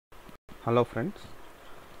Hello friends,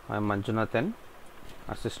 I am Manjunathan,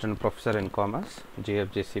 Assistant Professor in Commerce,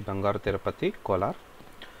 GFJC Bangaru Tirupati, Kolar.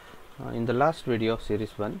 In the last video,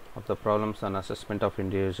 series 1 of the problems on assessment of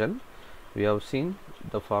individual, we have seen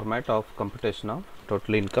the format of computation of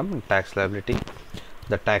total income and tax liability,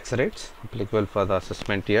 the tax rates applicable for the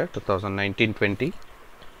assessment year 2019-20,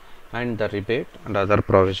 and the rebate and other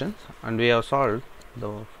provisions, and we have solved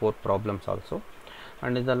the 4 problems also.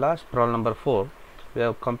 And in the last problem number 4, we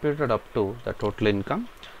have computed up to the total income.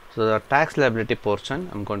 So the tax liability portion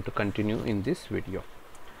I am going to continue in this video.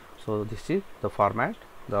 So this is the format,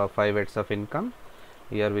 the 5 heads of income.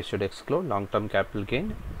 Here we should exclude long term capital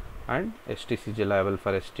gain and STCG liable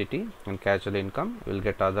for STT, and casual income. We will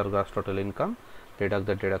get other gross total income, deduct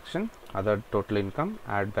the deduction, other total income,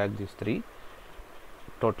 add back these 3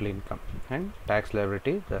 total income, and tax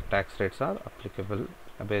liability. The tax rates are applicable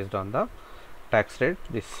based on the tax rate.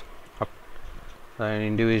 This an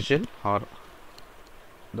individual or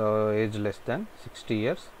the age less than 60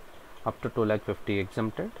 years up to 2,50,000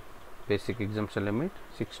 exempted, basic exemption limit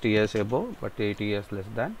 60 years above but 80 years less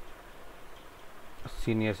than,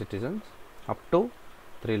 senior citizens up to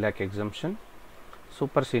 3,00,000 exemption,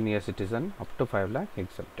 super senior citizen up to 5,00,000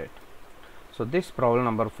 exempted. So this problem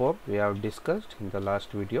number 4 we have discussed in the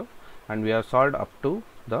last video, and we have solved up to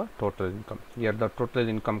the total income. Here the total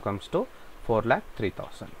income comes to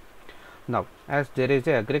 4,03,000. Now, as there is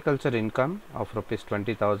a agriculture income of rupees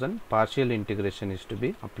 20,000, partial integration is to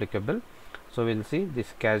be applicable. So we will see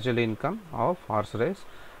this casual income of horse race,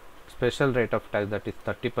 special rate of tax, that is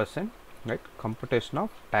 30%, right? Computation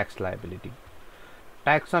of tax liability.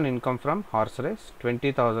 Tax on income from horse race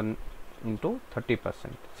 20,000 into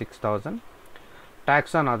 30%, 6,000.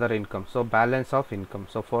 Tax on other income, so balance of income,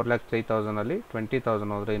 so 4,03,000 ali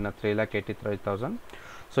 20,000 over in 3,83,000.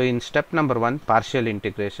 So in step number 1, partial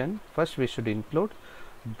integration, first we should include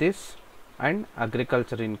this and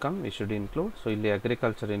agriculture income we should include. So ಇಲ್ಲಿ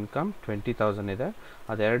agriculture income 20,000 ಇದೆ,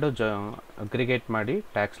 ಅದೆರಡು aggregate ಮಾಡಿ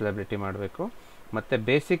tax liability ಮಾಡಬೇಕು. ಮತ್ತು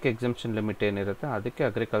basic exemption limit ಏನಿರುತ್ತೆ ಅದಕ್ಕೆ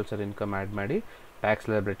agriculture income add ಮಾಡಿ tax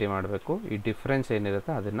liability ಮಾಡಬೇಕು. ಈ ಡಿಫ್ರೆನ್ಸ್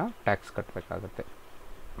ಏನಿರುತ್ತೆ ಅದನ್ನು ಟ್ಯಾಕ್ಸ್ ಕಟ್ಟಬೇಕಾಗುತ್ತೆ.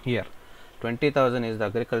 Here 20,000 is the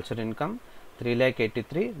agriculture income,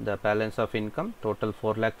 3,83,000 the balance of income, total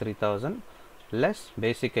 4,03,000 less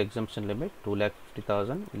basic exemption limit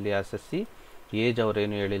 2,50,000. ಇಲ್ಲಿ SSC ಏಜ್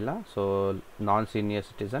ಅವರೇನು ಹೇಳಿಲ್ಲ, ಸೊ ನಾನ್ ಸೀನಿಯರ್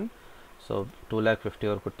ಸಿಟಿಸನ್, ಸೊ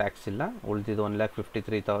 2,50,000 ಟ್ಯಾಕ್ಸ್ ಇಲ್ಲ, ಉಳಿದಿದ್ದು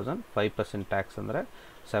 1,53,000, 5% ಟ್ಯಾಕ್ಸ್ ಅಂದರೆ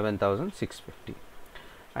 7,650.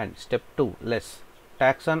 And step 2 less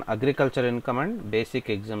tax on agriculture income and basic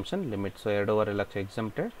exemption limit, so 2.5 lakh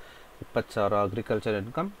exempted, 20,000 agriculture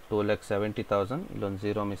income, 2,70,000, ಇಲ್ಲೊಂದು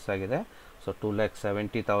 0 miss ಆಗಿದೆ, so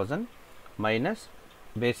 2,70,000 minus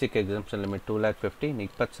basic exemption limit 2,50,000,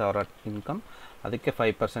 20,000 income, ಅದಕ್ಕೆ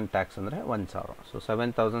 5% tax ಅಂದರೆ 1,000. So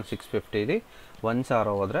 7,650 ಇದೆ,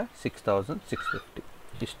 1,000 ಹೋದರೆ 6,650,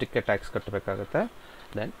 ಇಷ್ಟಕ್ಕೆ ಟ್ಯಾಕ್ಸ್ ಕಟ್ಟಬೇಕಾಗುತ್ತೆ.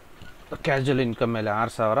 ದೆನ್ ಕ್ಯಾಶುವಲ್ ಇನ್ಕಮ್ ಮೇಲೆ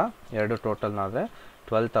 6,000, ಎರಡು ಟೋಟಲ್ನಾದರೆ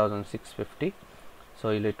 12,650. ಸೊ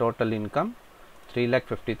ಇಲ್ಲಿ ಟೋಟಲ್ ಇನ್ಕಮ್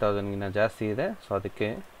 3,50,000ಗಿಂತ ಜಾಸ್ತಿ ಇದೆ, ಸೊ ಅದಕ್ಕೆ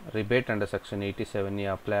ರಿಬೇಟ್ ಅಂಡರ್ ಸೆಕ್ಷನ್ 87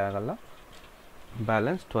 ಅಪ್ಲೈ ಆಗಲ್ಲ,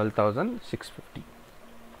 ಬ್ಯಾಲೆನ್ಸ್ 12,650.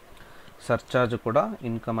 ಸರ್ಚಾರ್ಜ್ ಕೂಡ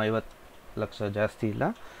ಇನ್ಕಮ್ 50 ಲಕ್ಷ ಜಾಸ್ತಿ ಇಲ್ಲ,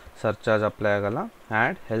 ಸರ್ಚಾರ್ಜ್ ಅಪ್ಲೈ ಆಗಲ್ಲ.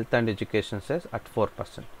 Add health and education cess at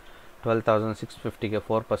 4%, 12,650ಗೆ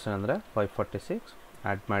 4% ಅಂದರೆ 546.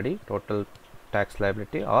 ಆ್ಯಡ್ ಮಾಡಿ total tax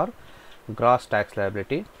liability R gross tax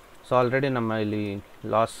liability. So already ನಮ್ಮ ಇಲ್ಲಿ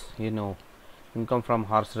ಲಾಸ್ ಏನು ಇನ್ಕಮ್ ಫ್ರಮ್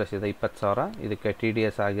ಹಾರ್ಸ್ ರೇಸ್ ಇದೆ 20,000, ಇದಕ್ಕೆ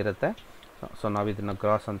TDS ಆಗಿರುತ್ತೆ. ಸೊ ನಾವು ಇದನ್ನು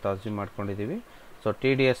ಗ್ರಾಸ್ ಅಂತ ಅಸ್ಯೂಮ್ ಮಾಡ್ಕೊಂಡಿದ್ದೀವಿ. ಸೊ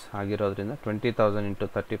TDS ಆಗಿರೋದ್ರಿಂದ 20,000 ಇಂಟು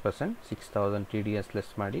 30%, 6,000 TDS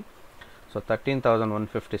ಲೆಸ್ ಮಾಡಿ. ಸೊ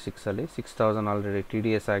 13,156 ಅಲ್ಲಿ 6,000 ಆಲ್ರೆಡಿ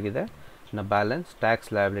TDS ಆಗಿದೆ. ಇನ್ನು balance tax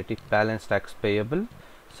liability, balance tax payable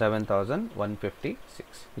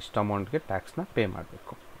 7,156, ಇಷ್ಟು ಅಮೌಂಟ್ಗೆ ಟ್ಯಾಕ್ಸ್ನ ಪೇ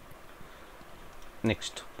ಮಾಡಬೇಕು.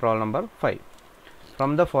 Next problem number 5.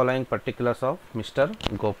 From the following particulars of mister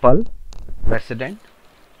Gopal, resident,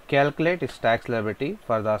 calculate his tax liability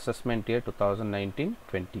for the assessment year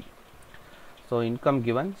 2019-20. So income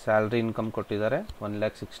given, salary income ಕೊಟ್ಟಿದ್ದಾರೆ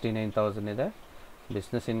 1,69,000 ಇದೆ,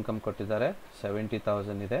 business income ಕೊಟ್ಟಿದ್ದಾರೆ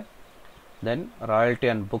 70,000 ಇದೆ. Then royalty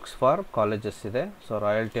and books for colleges ಇದೆ. So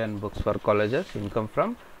royalty and books for colleges income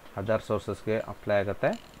from other ಸೋರ್ಸಸ್ಗೆ apply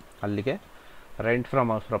ಆಗುತ್ತೆ. ಅಲ್ಲಿಗೆ rent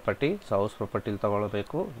from house property, so house ಪ್ರಾಪರ್ಟಿಲಿ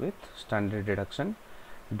ತೊಗೊಳ್ಬೇಕು with standard deduction.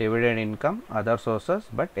 Dividend income other sources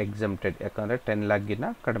but exempted, ಯಾಕಂದರೆ 10 lakhಗಿನ್ನ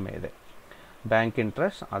ಕಡಿಮೆ ಇದೆ. Bank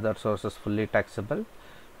interest other sources fully taxable.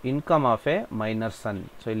 Income of A minor sun,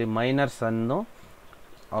 so ಇಲ್ಲಿ minor son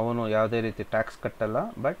ಅವನು ಯಾವುದೇ ರೀತಿ ಟ್ಯಾಕ್ಸ್ ಕಟ್ಟಲ್ಲ,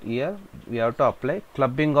 but year we have to apply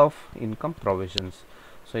ಕ್ಲಬ್ಬಿಂಗ್ of income provisions.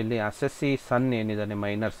 So ಇಲ್ಲಿ SSC ಸನ್ ಏನಿದ್ದಾನೆ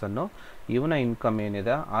minor son, ಇವನ ಇನ್ಕಮ್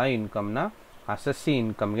ಏನಿದೆ ಆ ಇನ್ಕಮ್ನ ಅಸೆಸ್ಸಿ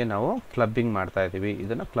ಇನ್ಕಮ್ಗೆ ನಾವು ಕ್ಲಬ್ಬಿಂಗ್ ಮಾಡ್ತಾ ಇದ್ದೀವಿ.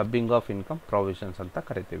 ಇದನ್ನು ಕ್ಲಬ್ಬಿಂಗ್ ಆಫ್ ಇನ್ಕಮ್ ಪ್ರೊವಿಷನ್ಸ್ ಅಂತ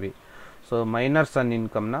ಕರಿತೀವಿ. ಸೊ ಮೈನರ್ ಸನ್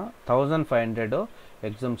ಇನ್ಕಮ್ನ 1500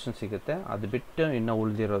 ಎಕ್ಸಮ್ಷನ್ ಸಿಗುತ್ತೆ. ಅದು ಬಿಟ್ಟು ಇನ್ನು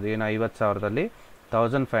ಉಳಿದಿರೋದು ಏನು 50,000ದಲ್ಲಿ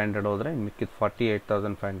 1500 ಹೋದರೆ ಇನ್ನು ಮಿಕ್ಕಿದ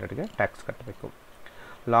 48,500ಗೆ ಟ್ಯಾಕ್ಸ್ ಕಟ್ಟಬೇಕು.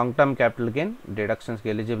 Long term capital gain ಡಿಡಕ್ಷನ್ಸ್ಗೆ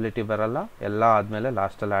eligibility ಬರಲ್ಲ. ಎಲ್ಲ ಆದಮೇಲೆ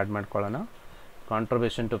ಲಾಸ್ಟಲ್ಲಿ ಆ್ಯಡ್ ಮಾಡ್ಕೊಳ್ಳೋಣ.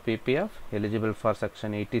 Contribution to PPF eligible for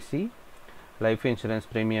section 80C. Life insurance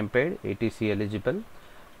premium paid 80C eligible.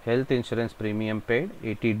 Health insurance premium paid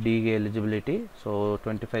 80Dಗೆ eligibility. So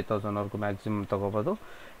 25,000ವರೆಗೂ maximum ತೊಗೋಬೋದು.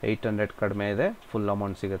 800 ಕಡಿಮೆ ಇದೆ, ಫುಲ್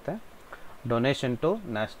ಅಮೌಂಟ್ ಸಿಗುತ್ತೆ. Donation to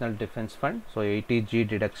national defence fund, so 80G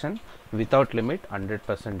deduction without limit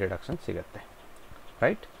 100% deduction ಸಿಗುತ್ತೆ.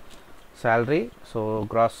 Right. Salary, so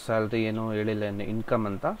gross salary ಏನು ಹೇಳಿಲ್ಲ income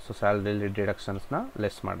ಅಂತ, so ಸ್ಯಾಲ್ರಿಲಿ ಡಿಡಕ್ಷನ್ಸ್ನ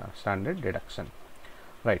less ಮಾಡೋಣ, standard deduction.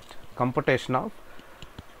 Right. Computation of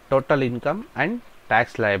total income and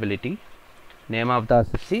tax liability. Name of the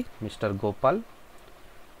assessee mister Gopal.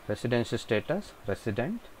 Residential status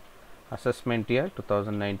resident. Assessment year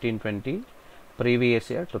 2019-20. previous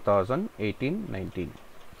year 2018-19.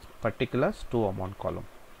 particulars 2 amount column.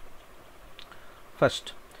 First,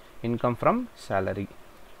 income from salary.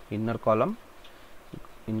 Inner column,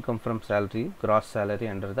 income from salary, gross salary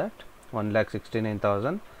under that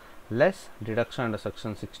 1,69,000 less deduction under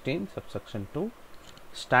section 16 subsection 2.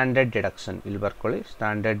 Standard deduction ಇಲ್ಲಿ ಬರ್ಕೊಳ್ಳಿ.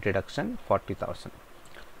 Standard deduction 40,000.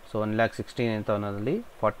 So 1,69,000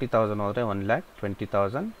 40,000 ಹೋದರೆ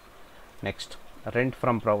 1,20,000. Next rent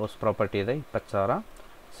from house property ಇದೆ 20,000.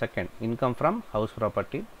 Second, income from house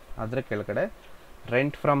property, ಅದರ ಕೆಳಗಡೆ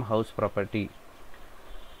rent from house property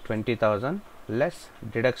 20,000 less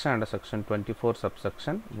deduction under section 24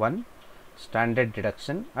 subsection 1 standard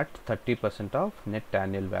deduction at 30% of net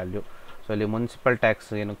annual value. So ಇಲ್ಲಿ municipal tax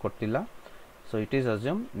ಏನು ಕೊಟ್ಟಿಲ್ಲ. So it is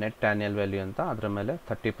assume net annual value ಅಂತ, ಅದರ ಮೇಲೆ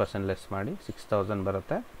 30% less ಮಾಡಿ 6,000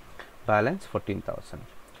 ಬರುತ್ತೆ. Balance 14,000.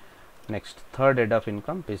 Next third head of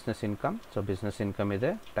income business income. So business income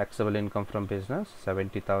ಇದೆ. Taxable income from business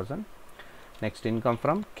 70,000. Next income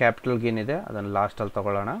from capital gain ಇದೆ, ಅದನ್ನು ಲಾಸ್ಟಲ್ಲಿ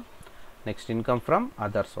ತೊಗೊಳ್ಳೋಣ. Next income from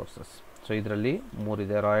other sources. So ಇದರಲ್ಲಿ 3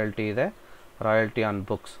 ಇದೆ. ರಾಯಲ್ಟಿ ಇದೆ, ರಾಯಲ್ಟಿ ಆನ್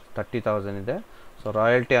ಬುಕ್ಸ್ 30,000 ಇದೆ. ಸೊ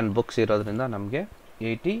ರಾಯಲ್ಟಿ ಆನ್ ಬುಕ್ಸ್ ಇರೋದ್ರಿಂದ ನಮಗೆ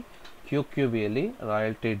 80 QQBಯಲ್ಲಿ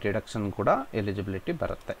ರಾಯಲ್ಟಿ ಡಿಡಕ್ಷನ್ ಕೂಡ ಎಲಿಜಿಬಿಲಿಟಿ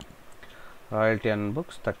ಬರುತ್ತೆ. Royalty on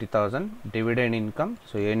books 30,000. Dividend income,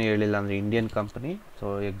 so ಏನು ಹೇಳಿಲ್ಲ ಅಂದರೆ Indian company, so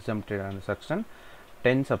exempted under section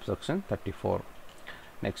 10 subsection 34.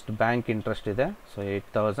 Next bank interest ಇದೆ. So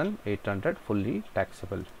 8,800 fully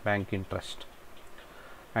taxable bank interest.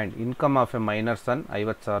 And income of A minor ಸನ್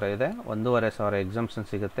 50,000 ಇದೆ. 1,500 exemption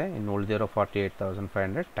ಸಿಗುತ್ತೆ. ಇನ್ನು ಉಳಿದಿರೋ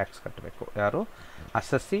 48,500 ಟ್ಯಾಕ್ಸ್ ಕಟ್ಟಬೇಕು. ಯಾರು?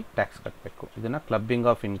 ಅಸೆಸ್ಸಿ ಟ್ಯಾಕ್ಸ್ ಕಟ್ಟಬೇಕು. ಇದನ್ನು ಕ್ಲಬ್ಬಿಂಗ್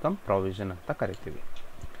ಆಫ್ ಇನ್ಕಮ್ ಪ್ರೊವಿಷನ್ ಅಂತ ಕರಿತೀವಿ.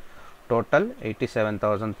 Total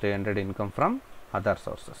 87,300 income from other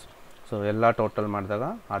sources. So ಎಲ್ಲ ಟೋಟಲ್ ಮಾಡಿದಾಗ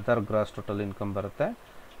ಅದರ್ ಗ್ರಾಸ್ ಟೋಟಲ್ ಇನ್ಕಮ್ ಬರುತ್ತೆ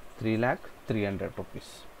 3,03,000 rupees.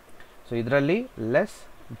 ಸೊ ಇದರಲ್ಲಿ less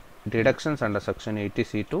deductions under section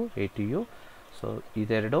 80C to 80U. So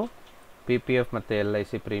ಇದೆರಡು PPF ಮತ್ತು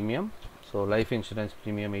LIC premium. So life insurance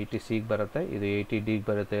premium 80Cಗೆ ಬರುತ್ತೆ, ಇದು 80Dಗೆ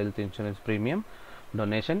ಬರುತ್ತೆ. ಹೆಲ್ತ್ ಇನ್ಶೂರೆನ್ಸ್ ಪ್ರೀಮಿಯಮ್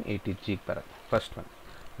ಡೊನೇಷನ್ 80Gಗೆ ಬರುತ್ತೆ. First one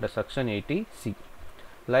under section 80C.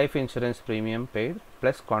 Life insurance premium paid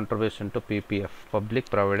plus contribution to PPF public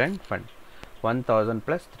provident fund 1,000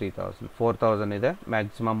 plus 3,000 4,000 ಇದೆ.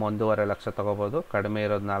 Maximum 1.5 lakh ತೊಗೋಬೋದು, ಕಡಿಮೆ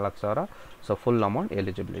ಇರೋದು 4,000. So full amount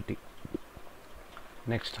eligibility.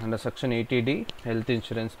 Next under section 80D health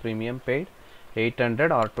insurance premium paid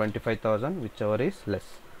 800 or 25,000 whichever is less.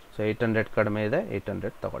 So 800 ಕಡಿಮೆ ಇದೆ,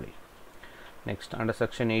 800 ತಗೊಳ್ಳಿ. Next under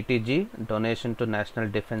section 80G donation to national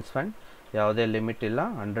defence fund, ಯಾವುದೇ limit ಇಲ್ಲ,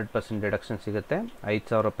 100% deduction ಸಿಗುತ್ತೆ.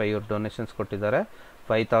 5,000 ರೂಪಾಯಿ ಇವ್ರು ಡೊನೇಷನ್ಸ್ ಕೊಟ್ಟಿದ್ದಾರೆ.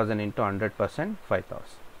 5,000 ಇಂಟು 100%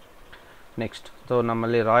 5,000. ನೆಕ್ಸ್ಟ್, ಸೊ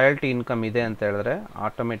ನಮ್ಮಲ್ಲಿ ರಾಯಲ್ಟಿ ಇನ್ಕಮ್ ಇದೆ ಅಂತ ಹೇಳಿದ್ರೆ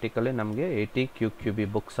ಆಟೋಮೆಟಿಕಲಿ ನಮಗೆ 80 QQB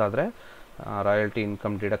ಬುಕ್ಸ್ ಆದರೆ ರಾಯಲ್ಟಿ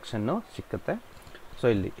ಇನ್ಕಮ್ ಡಿಡಕ್ಷನ್ನು ಸಿಕ್ಕುತ್ತೆ. ಸೊ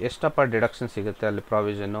ಇಲ್ಲಿ ಎಷ್ಟಪ್ಪ ಡಿಡಕ್ಷನ್ ಸಿಗುತ್ತೆ ಅಲ್ಲಿ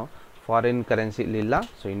ಪ್ರಾವಿಷನ್ನು? ಫಾರಿನ್ ಕರೆನ್ಸಿ ಇಲ್ಲಿಲ್ಲ,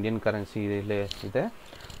 ಸೊ ಇಂಡಿಯನ್ ಕರೆನ್ಸಿ ಇಲ್ಲಿ ಇದೆ.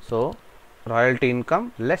 So royalty income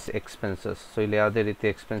less expenses. So ಇಲ್ಲಿ ಯಾವುದೇ ರೀತಿ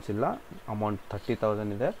ಎಕ್ಸ್ಪೆನ್ಸ್ ಇಲ್ಲ. ಅಮೌಂಟ್ 30,000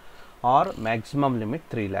 ಇದೆ. R maximum limit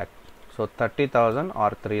 3 lakh. So 30,000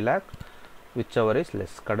 R 3 lakh which our is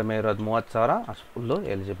less. ಕಡಿಮೆ ಇರೋದು 30,000, ಅಷ್ಟು ಫುಲ್ಲು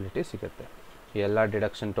ಎಲಿಜಿಬಿಲಿಟಿ ಸಿಗುತ್ತೆ. ಎಲ್ಲ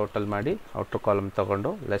ಡಿಡಕ್ಷನ್ ಟೋಟಲ್ ಮಾಡಿ ಔಟ್ರ್ ಕಾಲಮ್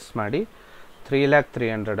ತೊಗೊಂಡು ಲೆಸ್ ಮಾಡಿ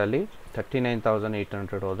 3,03,000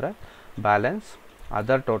 39,800 ಹೋದರೆ ಬ್ಯಾಲೆನ್ಸ್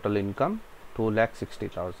ಅದರ್ ಟೋಟಲ್ ಇನ್ಕಮ್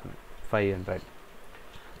 2,60,500.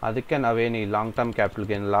 ಅದಕ್ಕೆ ನಾವೇನು ಈ ಲಾಂಗ್ ಟರ್ಮ್ ಕ್ಯಾಪಿಟಲ್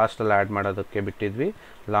ಗೇನ್ ಲಾಸ್ಟಲ್ಲಿ ಆ್ಯಡ್ ಮಾಡೋದಕ್ಕೆ ಬಿಟ್ಟಿದ್ವಿ.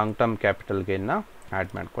 ಲಾಂಗ್ ಟರ್ಮ್ ಕ್ಯಾಪಿಟಲ್ ಗೇನ್ನ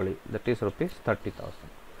ಆ್ಯಡ್ ಮಾಡ್ಕೊಳ್ಳಿ. That is ₹30,000.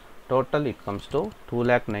 Total it comes to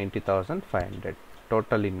 2,90,500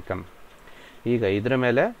 total income. ಈಗ ಇದ್ರ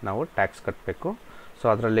ಮೇಲೆ ನಾವು ಟ್ಯಾಕ್ಸ್ ಕಟ್ಟಬೇಕು. ಸೊ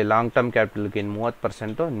ಅದರಲ್ಲಿ ಲಾಂಗ್ ಟರ್ಮ್ ಕ್ಯಾಪಿಟಲ್ ಗೇನ್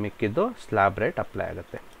 30%, ಮಿಕ್ಕಿದ್ದು ಸ್ಲ್ಯಾಬ್ ರೇಟ್ ಅಪ್ಲೈ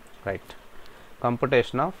ಆಗುತ್ತೆ. Right.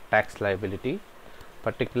 Computation of tax liability,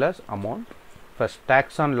 particulars amount. First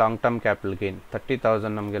tax on long term capital gain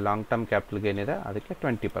 30,000 ನಮಗೆ long term capital gain ಇದೆ, ಅದಕ್ಕೆ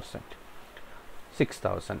 20%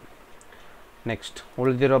 6,000. ನೆಕ್ಸ್ಟ್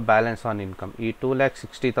ಉಳಿದಿರೋ ಬ್ಯಾಲೆನ್ಸ್ ಆನ್ ಇನ್ಕಮ್, ಈ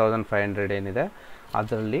 2,60,500 ಏನಿದೆ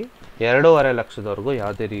ಅದರಲ್ಲಿ 2.5 ಲಕ್ಷದವರೆಗೂ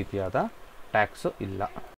ಯಾವುದೇ ರೀತಿಯಾದ ಟ್ಯಾಕ್ಸು ಇಲ್ಲ.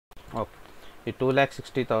 ಓಕೆ, ಈ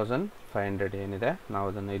 2,60,500 ಏನಿದೆ ನಾವು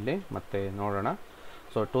ಅದನ್ನು ಇಲ್ಲಿ ಮತ್ತೆ ನೋಡೋಣ.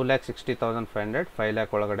 ಸೊ 2,60,500 5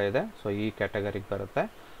 ಲ್ಯಾಕ್ ಒಳಗಡೆ ಇದೆ, ಸೊ ಈ ಕ್ಯಾಟಗರಿಗೆ ಬರುತ್ತೆ.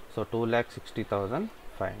 ಸೊ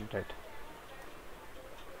 2,60,500.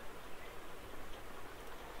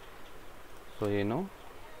 ಸೊ ಏನು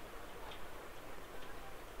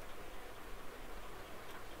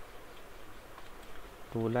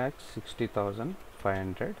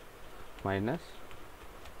 2,60,500 minus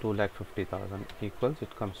 2,50,000 equals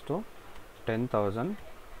it comes to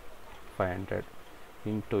 10,500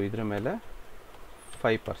 into ಇದ್ರ ಮೇಲೆ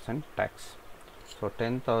 5% ಟ್ಯಾಕ್ಸ್. ಸೊ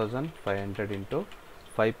 10,500 into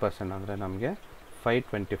 5% ಅಂದರೆ ನಮಗೆ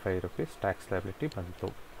 525 rupees ಟ್ಯಾಕ್ಸ್ ಲಯಬಿಲಿಟಿ ಬಂತು.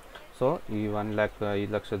 ಸೊ ಈ 1 ಲ್ಯಾಕ್ 5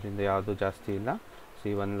 ಲಕ್ಷದಿಂದ ಯಾವುದು ಜಾಸ್ತಿ ಇಲ್ಲ. ಸೊ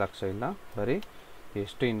ಈ 1 ಲಕ್ಷ ಇಲ್ಲ, ಬರೀ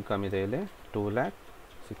ಎಷ್ಟು ಇನ್ಕಮ್ ಇದೆ ಇಲ್ಲಿ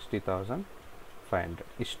 2,60,500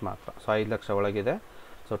 ಇಷ್ಟು ಮಾತ್ರ. ಸೊ 5 ಲಕ್ಷ ಒಳಗಿದೆ.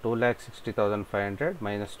 ಸೊ 2,60,500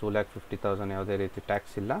 ಮೈನಸ್ 2,50,000 ಯಾವುದೇ ರೀತಿ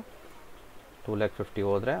ಟ್ಯಾಕ್ಸ್ ಇಲ್ಲ. 2,50,000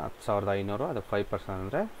 ಹೋದರೆ 10,500, ಅದು 5%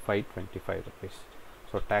 ಅಂದರೆ 525 rupees.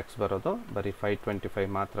 ಸೊ ಟ್ಯಾಕ್ಸ್ ಬರೋದು ಬರೀ 525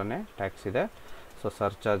 ಮಾತ್ರನೇ ಟ್ಯಾಕ್ಸ್ ಇದೆ. ಸೊ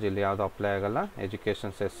ಸರ್ಚಾರ್ಜ್ ಇಲ್ಲಿ ಯಾವುದು ಅಪ್ಲೈ ಆಗೋಲ್ಲ.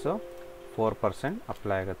 ಎಜುಕೇಷನ್ ಸೆಸ್ಸು 4%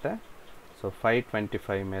 ಅಪ್ಲೈ ಆಗುತ್ತೆ. ಸೊ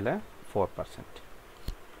 525 ಮೇಲೆ 4%.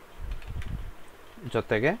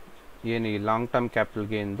 ಜೊತೆಗೆ ಏನು ಈ ಲಾಂಗ್ ಟರ್ಮ್ ಕ್ಯಾಪಿಟಲ್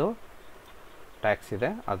ಗೇನ್ದು ಟ್ಯಾಕ್ಸ್ ಇದೆ,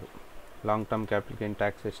 ಅದು long term capital gain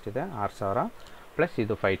tax ಎಷ್ಟಿದೆ 6,000 ಪ್ಲಸ್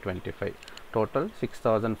ಇದು 525, ಟೋಟಲ್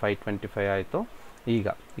 6,525 ಆಯಿತು. ಈಗ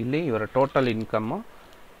ಇಲ್ಲಿ ಇವರ ಟೋಟಲ್ ಇನ್ಕಮ್ಮು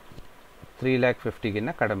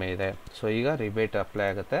 3,50,000ಗಿನ್ನ ಕಡಿಮೆ ಇದೆ. ಸೊ ಈಗ ರಿಬೇಟ್ ಅಪ್ಲೈ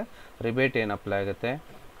ಆಗುತ್ತೆ. ರಿಬೇಟ್ ಏನು ಅಪ್ಲೈ ಆಗುತ್ತೆ?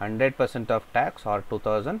 100% of tax R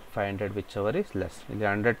 2,500 which ever is less. ಇಲ್ಲಿ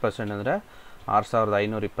 100% ಅಂದರೆ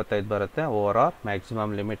 6,525 ಬರುತ್ತೆ. ಓವರ್ ಆಲ್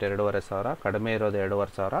ಮ್ಯಾಕ್ಸಿಮಮ್ ಲಿಮಿಟ್ 2,500, ಕಡಿಮೆ ಇರೋದು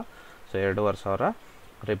 2,500. ಸೊ 2,500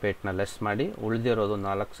 ರಿಬೇಟ್ನ ಲೆಸ್ ಮಾಡಿ ಉಳಿದಿರೋದು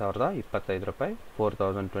 4,025 ರೂಪಾಯಿ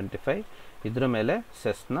 4,025. ಇದ್ರ ಮೇಲೆ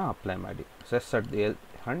ಸೆಸ್ನ ಅಪ್ಲೈ ಮಾಡಿ. Cess at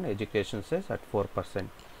and education cess at 4%.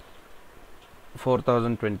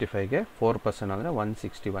 4,025ಗೆ 4% ಅಂದರೆ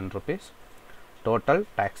 161 rupees. Total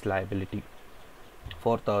tax liability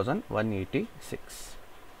 4,186.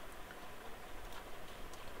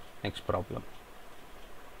 Next problem.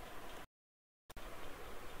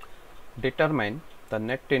 Determine the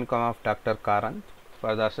net income of Dr. Karant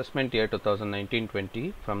for the assessment year 2019-20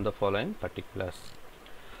 from the following particulars.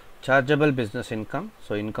 Chargeable business income,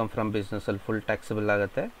 so income from business full taxable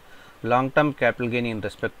ಆಗುತ್ತೆ. Long term capital gain in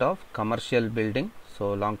respect of commercial building, so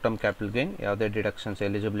long term capital gain ಯಾವುದೇ deductions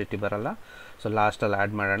eligibility ಬರಲ್ಲ. So ಲಾಸ್ಟಲ್ಲಿ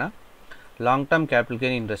add ಮಾಡೋಣ. Long term capital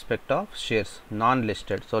gain in respect of shares non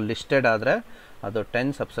listed. So listed ಆದರೆ ಅದು 10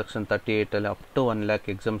 subsection 38 up to 1 lac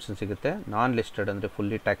exemption ಸಿಗುತ್ತೆ. ನಾನ್ listed ಅಂದರೆ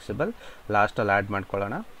fully taxable. ಲಾಸ್ಟಲ್ಲಿ add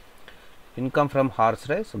ಮಾಡ್ಕೊಳ್ಳೋಣ. Income from horse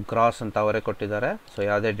race gross ಅಂತ ಅವರೇ ಕೊಟ್ಟಿದ್ದಾರೆ. ಸೊ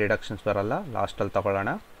ಯಾವುದೇ ಡಿಡಕ್ಷನ್ಸ್ ಬರಲ್ಲ, ಲಾಸ್ಟಲ್ಲಿ ತಗೊಳ್ಳೋಣ.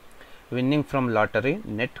 ವಿನ್ನಿಂಗ್ ಫ್ರಮ್ ಲಾಟರಿ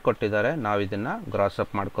ನೆಟ್ ಕೊಟ್ಟಿದ್ದಾರೆ, ನಾವು ಇದನ್ನು ಗ್ರಾಸ್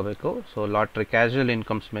ಅಪ್ ಮಾಡ್ಕೋಬೇಕು. ಸೊ ಲಾಟ್ರಿ ಕ್ಯಾಶುವಲ್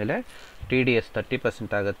ಇನ್ಕಮ್ಸ್ ಮೇಲೆ TDS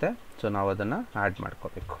 30% ಆಗುತ್ತೆ. ಸೊ ನಾವು ಅದನ್ನು ಆ್ಯಡ್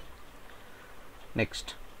ಮಾಡ್ಕೋಬೇಕು.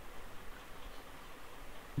 ನೆಕ್ಸ್ಟ್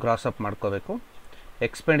ಗ್ರಾಸ್ ಅಪ್ ಮಾಡ್ಕೋಬೇಕು.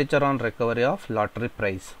 Expenditure on recovery of lottery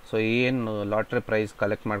price. So ಏನು ಲಾಟ್ರಿ ಪ್ರೈಸ್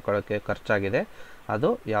ಕಲೆಕ್ಟ್ ಮಾಡ್ಕೊಳ್ಳೋಕ್ಕೆ ಖರ್ಚಾಗಿದೆ ಅದು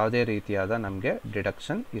ಯಾವುದೇ ರೀತಿಯಾದ ನಮಗೆ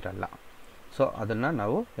ಡಿಡಕ್ಷನ್ ಇರಲ್ಲ. ಸೊ ಅದನ್ನು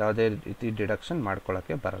ನಾವು ಯಾವುದೇ ರೀತಿ ಡಿಡಕ್ಷನ್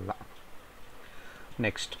ಮಾಡ್ಕೊಳ್ಳೋಕ್ಕೆ ಬರಲ್ಲ.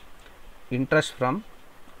 Next interest from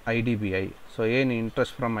IDBI. So ಏನು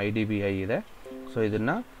ಇಂಟ್ರೆಸ್ಟ್ ಫ್ರಮ್ IDBI ಇದೆ, ಸೊ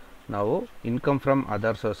ಇದನ್ನು ನಾವು income from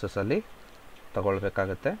other ಸೋರ್ಸಸಲ್ಲಿ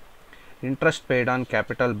ತಗೊಳ್ಬೇಕಾಗತ್ತೆ. Interest paid on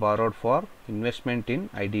capital borrowed for investment in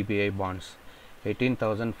IDBI bonds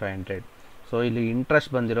 18,500. So ಇಲ್ಲಿ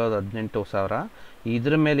ಇಂಟ್ರೆಸ್ಟ್ ಬಂದಿರೋದು 18,000.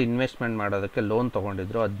 ಇದ್ರ ಮೇಲೆ ಇನ್ವೆಸ್ಟ್ಮೆಂಟ್ ಮಾಡೋದಕ್ಕೆ ಲೋನ್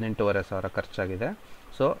ತೊಗೊಂಡಿದ್ರು 18,500 ಖರ್ಚಾಗಿದೆ.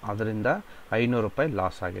 ಸೊ ಅದರಿಂದ 500 ರೂಪಾಯಿ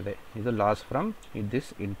ಲಾಸ್ ಆಗಿದೆ. ಇದು loss from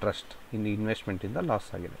this interest in ಇನ್ವೆಸ್ಟ್ಮೆಂಟಿಂದ loss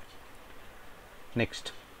ಆಗಿದೆ. Next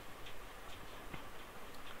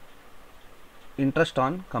interest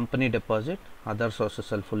on company deposit other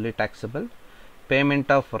ಸೋರ್ಸಸಲ್ಲಿ fully taxable. Payment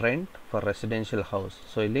of rent for residential house.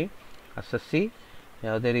 So ಇಲ್ಲಿ SSC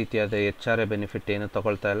ಯಾವುದೇ ರೀತಿಯಾದ HRA ಬೆನಿಫಿಟ್ ಏನು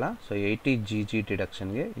ತೊಗೊಳ್ತಾ ಇಲ್ಲ. ಸೊ 80 GG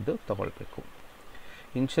ಡಿಡಕ್ಷನ್ಗೆ ಇದು ತೊಗೊಳ್ಬೇಕು.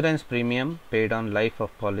 Insurance premium paid on life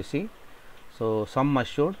of policy. So some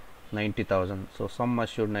assured 90,000. So some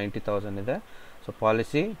assured 90,000 ಇದೆ. So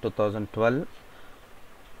policy 2012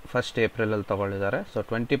 first ಏಪ್ರಿಲಲ್ಲಿ ತೊಗೊಳ್ಳಿದ್ದಾರೆ. So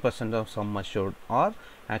 20% of some assured R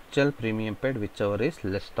actual premium paid which our is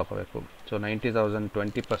less ತೊಗೋಬೇಕು. So 90,000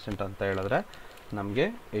 20% ಅಂತ ಹೇಳಿದ್ರೆ ನಮಗೆ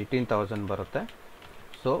 18,000 ಬರುತ್ತೆ.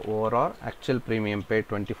 So over all actual premium paid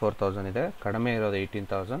 24,000 ಇದೆ, ಕಡಿಮೆ ಇರೋದು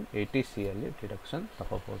 18,000. 80C deduction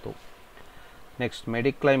ತಗೋಬೋದು. Next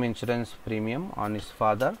ಮೆಡಿಕ್ಲೈಮ್ insurance premium on is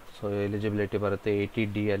father. So eligibility ಬರುತ್ತೆ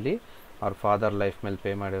 80D ಅವ್ರ ಫಾದರ್ ಲೈಫ್ ಮೇಲೆ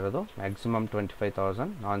ಪೇ ಮಾಡಿರೋದು. ಮ್ಯಾಕ್ಸಿಮಮ್ 25,000,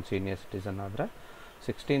 ನಾನ್ ಸೀನಿಯರ್ ಸಿಟಿಸನ್ ಆದರೆ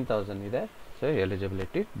 16,000 ಇದೆ. ಸೊ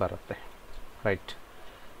ಎಲಿಜಿಬಿಲಿಟಿ ಬರುತ್ತೆ. Right.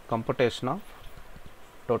 Computation of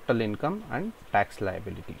total income and tax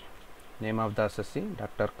liability. Name of the assessee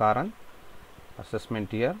doctor ಕಾರನ್.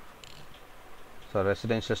 Assessment year, so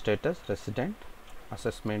residential status resident.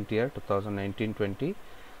 Assessment year 2019-20,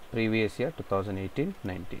 previous year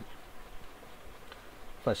 2018-19.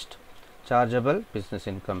 First chargeable business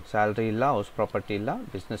income. Salary ಇಲ್ಲ, house property ಇಲ್ಲ,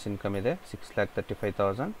 business income ಇದೆ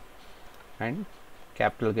 6,35,000. And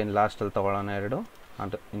capital gain ಲಾಸ್ಟಲ್ಲಿ ತೊಗೊಳ್ಳೋಣ 2.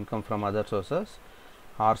 And income from other sources.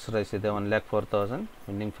 Horse rice ಇದೆ 1,04,000.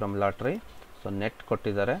 Winning from lottery. So net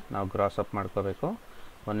ಕೊಟ್ಟಿದ್ದಾರೆ, ನಾವು gross up ಮಾಡ್ಕೋಬೇಕು.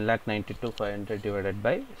 1,92,500 divided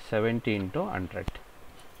by 70 × 100.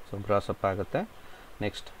 So gross up ಆಗುತ್ತೆ.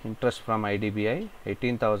 Next interest from IDBI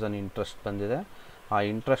 18,000 interest ಬಂದಿದೆ. ಆ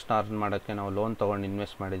ಇಂಟ್ರೆಸ್ಟ್ ಅರ್ನ್ ಮಾಡೋಕ್ಕೆ ನಾವು ಲೋನ್ ತೊಗೊಂಡು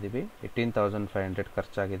ಇನ್ವೆಸ್ಟ್ ಮಾಡಿದ್ದೀವಿ. 18,500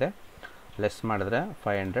 ಖರ್ಚಾಗಿದೆ. ಲೆಸ್ ಮಾಡಿದ್ರೆ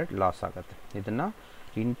 500 ಲಾಸ್ ಆಗುತ್ತೆ. ಇದನ್ನು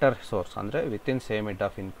ಇಂಟರ್ ಸೋರ್ಸ್ ಅಂದರೆ ವಿತಿನ್ ಸೇಮ್ ಹೆಡ್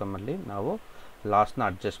ಆಫ್ ಇನ್ಕಮಲ್ಲಿ ನಾವು ಲಾಸ್ನ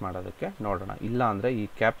ಅಡ್ಜಸ್ಟ್ ಮಾಡೋದಕ್ಕೆ ನೋಡೋಣ. ಇಲ್ಲ ಅಂದರೆ ಈ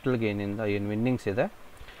ಕ್ಯಾಪಿಟಲ್ ಗೇನಿಂದ ಏನು ವಿನ್ನಿಂಗ್ಸ್ ಇದೆ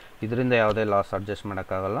ಇದರಿಂದ ಯಾವುದೇ ಲಾಸ್ ಅಡ್ಜಸ್ಟ್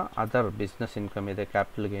ಮಾಡೋಕ್ಕಾಗಲ್ಲ. ಅದರ್ ಬಿಸ್ನೆಸ್ ಇನ್ಕಮ್ ಇದೆ,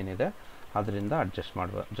 ಕ್ಯಾಪಿಟಲ್ ಗೇನ್ ಇದೆ, ಅದರಿಂದ ಅಡ್ಜಸ್ಟ್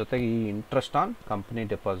ಮಾಡ್ಬೋದು. ಜೊತೆಗೆ ಈ ಇಂಟ್ರೆಸ್ಟ್ ಆನ್ ಕಂಪ್ನಿ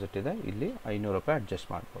ಡೆಪಾಸಿಟ್ ಇದೆ, ಇಲ್ಲಿ 500 ರೂಪಾಯಿ ಅಡ್ಜಸ್ಟ್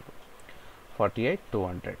ಮಾಡ್ಬೋದು.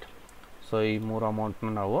 48,200. ಸೊ ಈ ಮೂರು ಅಮೌಂಟ್ನ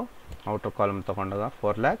ನಾವು ಔಟರ್ ಕಾಲಮ್ ತೊಗೊಂಡಾಗ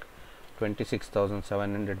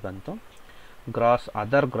 4,26,700 ಬಂತು. Gross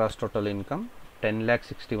other gross total income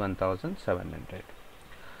 10,61,700.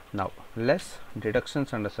 ನಾವು less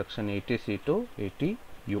deductions under section 80C to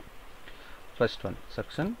 80U. First one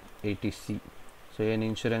section 80C. So ಏನು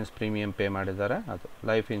ಇನ್ಶೂರೆನ್ಸ್ ಪ್ರೀಮಿಯಂ ಪೇ ಮಾಡಿದ್ದಾರೆ ಅದು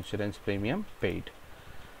life insurance premium paid.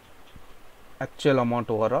 Actual amount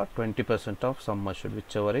over 20% of some assured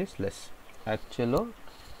which ever is less. ಆ್ಯಕ್ಚುಯಲು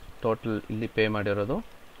total ಇಲ್ಲಿ pay ಮಾಡಿರೋದು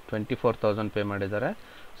 24,000 pay ಮಾಡಿದ್ದಾರೆ.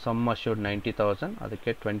 Some assured 90,000,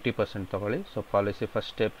 ಅದಕ್ಕೆ 20% ತೊಗೊಳ್ಳಿ. So policy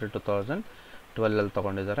first April 2012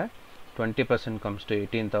 ತೊಗೊಂಡಿದ್ದಾರೆ. 20% comes to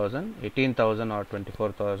 18,000. 18,000 R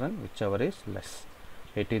 24,000 which ever is less.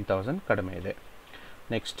 18,000 ಕಡಿಮೆ ಇದೆ.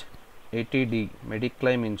 Next 80D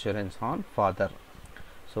ಮೆಡಿಕ್ಲೈಮ್ insurance on father.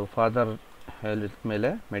 So father health ಮೇಲೆ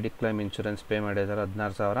ಮೆಡಿಕ್ಲೈಮ್ insurance pay ಮಾಡಿದ್ದಾರೆ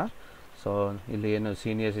 16,000. So ಇಲ್ಲಿ ಏನು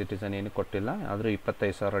ಸೀನಿಯರ್ ಸಿಟಿಸನ್ ಏನು ಕೊಟ್ಟಿಲ್ಲ, ಆದರೂ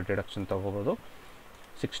 25,000 ಡಿಡಕ್ಷನ್ ತೊಗೋಬೋದು.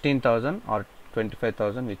 16,000 R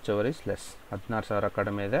 25,000 which ever is less. 16,000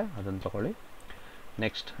 ಕಡಿಮೆ ಇದೆ, ಅದನ್ನು ತೊಗೊಳ್ಳಿ.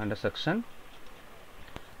 Next under section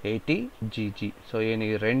 80GG. So ಏನು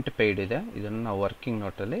ರೆಂಟ್ ಪೇಯ್ಡ್ ಇದೆ ಇದನ್ನು ನಾವು ವರ್ಕಿಂಗ್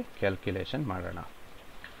ನೋಟಲ್ಲಿ ಕ್ಯಾಲ್ಕ್ಯುಲೇಷನ್ ಮಾಡೋಣ.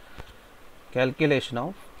 Calculation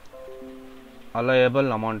of ಅಲಯಬಲ್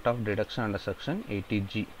amount of deduction under section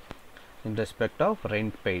 80G in respect of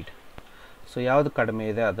rent paid. So ಯಾವುದು ಕಡಿಮೆ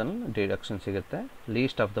ಇದೆ ಅದನ್ನು ಡಿಡಕ್ಷನ್ ಸಿಗುತ್ತೆ.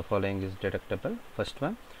 Least of the following is deductible. First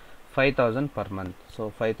one 5,000 per month. So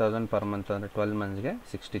 5,000 per month ಅಂದರೆ 12 ಮಂತ್ಸ್ಗೆ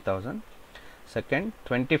 60,000. Second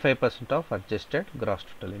 25% of adjusted gross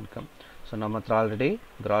total income. So ನಮ್ಮ ಹತ್ರ already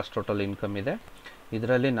gross total income ಇದೆ.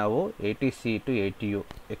 ಇದರಲ್ಲಿ ನಾವು 80C to 80U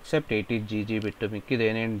accept 80GG ಬಿಟ್ಟು ಮಿಕ್ಕಿದ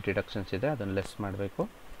ಏನೇನು ಡಿಡಕ್ಷನ್ಸ್ ಇದೆ ಅದನ್ನು ಲೆಸ್ ಮಾಡಬೇಕು.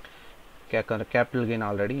 ಯಾಕಂದರೆ ಕ್ಯಾಪಿಟಲ್ ಗೇನ್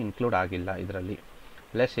ಆಲ್ರೆಡಿ ಇನ್ಕ್ಲೂಡ್ ಆಗಿಲ್ಲ ಇದರಲ್ಲಿ.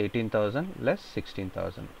 Less 18,000 less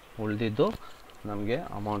 16,000. ಉಳಿದಿದ್ದು ನಮಗೆ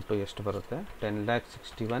ಅಮೌಂಟು ಎಷ್ಟು ಬರುತ್ತೆ?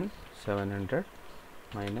 10,61,700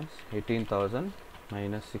 ಮೈನಸ್ 18,000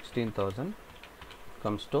 ಮೈನಸ್ 16,000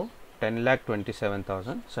 ಕಮ್ಸ್ ಟು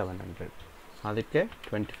 10,27,700. ಅದಕ್ಕೆ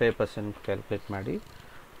 25% ಕ್ಯಾಲ್ಕುಲೇಟ್ ಮಾಡಿ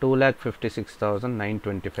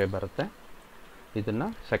 2,56,925 ಬರುತ್ತೆ. ಇದನ್ನು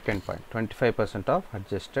second point 25% of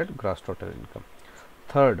adjusted gross total income.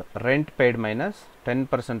 Third rent paid minus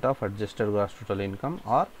 10% of adjusted gross total income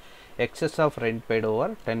R excess of rent paid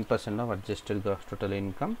over 10% of adjusted gross total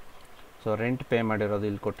income. So rent pay ಮಾಡಿರೋದು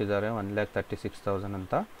ಇಲ್ಲಿ ಕೊಟ್ಟಿದ್ದಾರೆ 1,36,000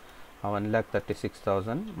 ಅಂತ. ಆ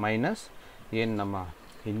 1,36,000 minus ಏನು ನಮ್ಮ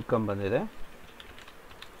income ಬಂದಿದೆ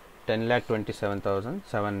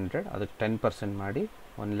 10,27,700, ಅದಕ್ಕೆ 10% ಮಾಡಿ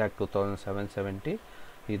 1,02,770.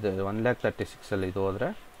 ಇದು 1,36,000 ಇದು ಹೋದರೆ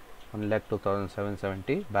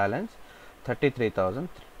 1,02,770 ಬ್ಯಾಲೆನ್ಸ್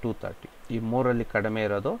 33,230. ಈ ಮೂರಲ್ಲಿ ಕಡಿಮೆ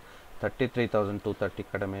ಇರೋದು 33,230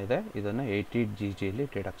 ಕಡಿಮೆ ಇದೆ. ಇದನ್ನು 80GGಲಿ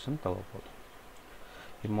ಡಿಡಕ್ಷನ್ ತೊಗೋಬೋದು.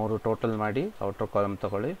 ಈ ಮೂರು ಟೋಟಲ್ ಮಾಡಿ ಔಟರ್ ಕಾಲಮ್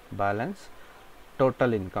ತೊಗೊಳ್ಳಿ. ಬ್ಯಾಲೆನ್ಸ್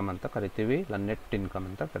ಟೋಟಲ್ ಇನ್ಕಮ್ ಅಂತ ಕರಿತೀವಿ, ಇಲ್ಲ ನೆಟ್ ಇನ್ಕಮ್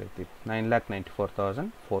ಅಂತ ಕರಿತೀವಿ.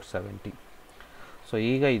 9,94,470. ಸೊ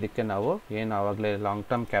ಈಗ ಇದಕ್ಕೆ ನಾವು ಏನು ಆವಾಗಲೇ ಲಾಂಗ್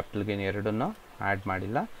ಟರ್ಮ್ ಕ್ಯಾಪಿಟಲ್ ಗೇನ್ ಎರಡನ್ನೂ ಆ್ಯಡ್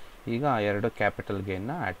ಮಾಡಿಲ್ಲ, ಈಗ ಆ ಎರಡು ಕ್ಯಾಪಿಟಲ್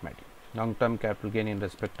ಗೇನ್ನ ಆ್ಯಡ್ ಮಾಡಿ. Long term capital gain in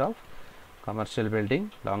respect of commercial building,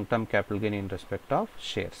 long term capital gain in respect of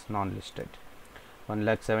shares non listed.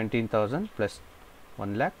 1,17,000 plus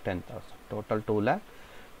 1,10,000 total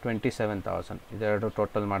 2,27,000. ಇದೆರಡು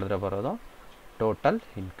ಟೋಟಲ್ ಮಾಡಿದ್ರೆ ಬರೋದು ಟೋಟಲ್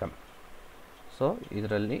ಇನ್ಕಮ್. ಸೊ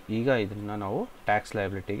ಇದರಲ್ಲಿ ಈಗ ಇದನ್ನು ನಾವು tax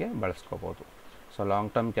ಲಯಬಿಲಿಟಿಗೆ ಬಳಸ್ಕೋಬೋದು. So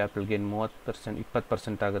long term capital gain 30%,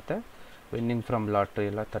 20% ಆಗುತ್ತೆ. Winning from lottery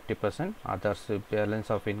ಎಲ್ಲ 30%. Others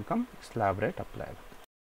balance of income slab rate apply ಆಗುತ್ತೆ.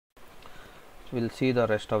 We'll see the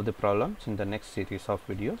rest of the problems in the next series of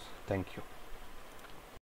videos. Thank you.